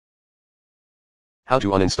How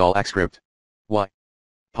to uninstall AxCrypt. Why?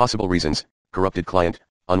 Possible reasons: corrupted client,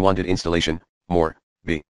 unwanted installation, more.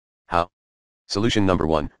 B. How? Solution number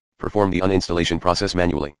 1, perform the uninstallation process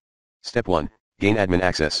manually. Step 1, gain admin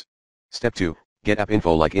access. Step 2, get app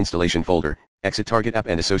info like installation folder, exit target app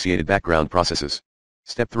and associated background processes.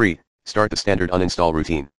 Step 3, start the standard uninstall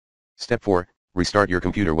routine. Step 4, restart your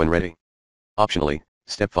computer when ready. Optionally,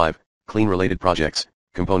 Step 5, clean related projects,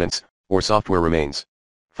 components, or software remains.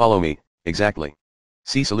 Follow me, exactly.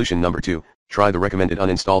 See solution number 2, try the recommended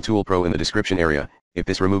Uninstall Tool Pro in the description area, if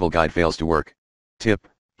this removal guide fails to work. Tip,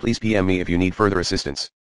 please PM me if you need further assistance.